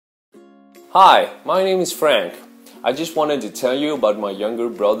Hi, my name is Frank. I just wanted to tell you about my younger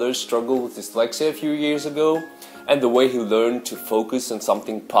brother's struggle with dyslexia a few years ago and the way he learned to focus on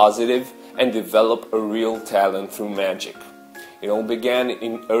something positive and develop a real talent through magic. It all began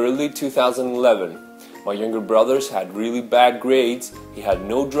in early 2011. My younger brothers had really bad grades, he had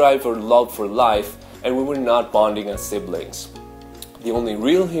no drive or love for life, and we were not bonding as siblings. The only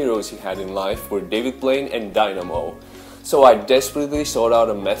real heroes he had in life were David Blaine and Dynamo. So I desperately sought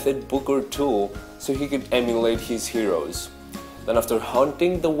out a method, book or tool so he could emulate his heroes. Then after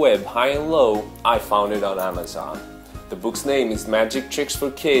hunting the web high and low, I found it on Amazon. The book's name is Magic Tricks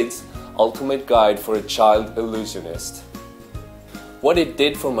for Kids, Ultimate Guide for a Child Illusionist. What it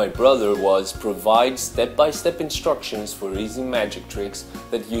did for my brother was provide step-by-step instructions for easy magic tricks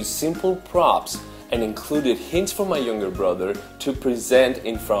that use simple props and included hints for my younger brother to present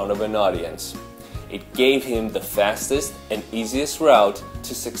in front of an audience. It gave him the fastest and easiest route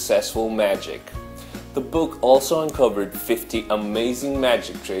to successful magic. The book also uncovered 50 amazing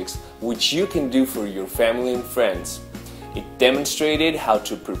magic tricks which you can do for your family and friends. It demonstrated how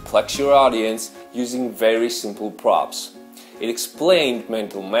to perplex your audience using very simple props. It explained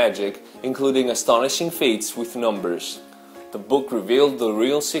mental magic, including astonishing feats with numbers. The book revealed the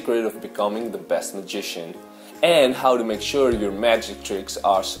real secret of becoming the best magician and how to make sure your magic tricks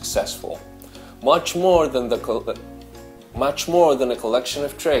are successful. Much more than a collection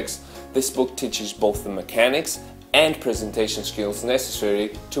of tricks, this book teaches both the mechanics and presentation skills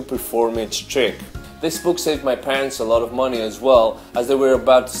necessary to perform each trick. This book saved my parents a lot of money as well, as they were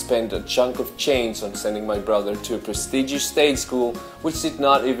about to spend a chunk of change on sending my brother to a prestigious stage school which did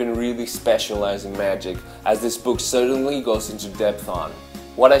not even really specialize in magic, as this book certainly goes into depth on.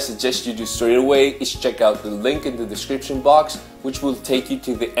 What I suggest you do straight away is check out the link in the description box, which will take you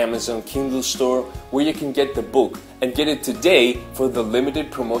to the Amazon Kindle store where you can get the book and get it today for the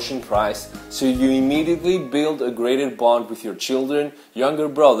limited promotion price, so you immediately build a greater bond with your children, younger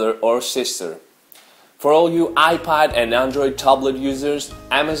brother or sister. For all you iPad and Android tablet users,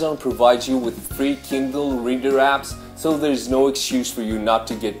 Amazon provides you with free Kindle reader apps, so there's no excuse for you not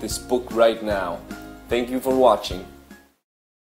to get this book right now. Thank you for watching.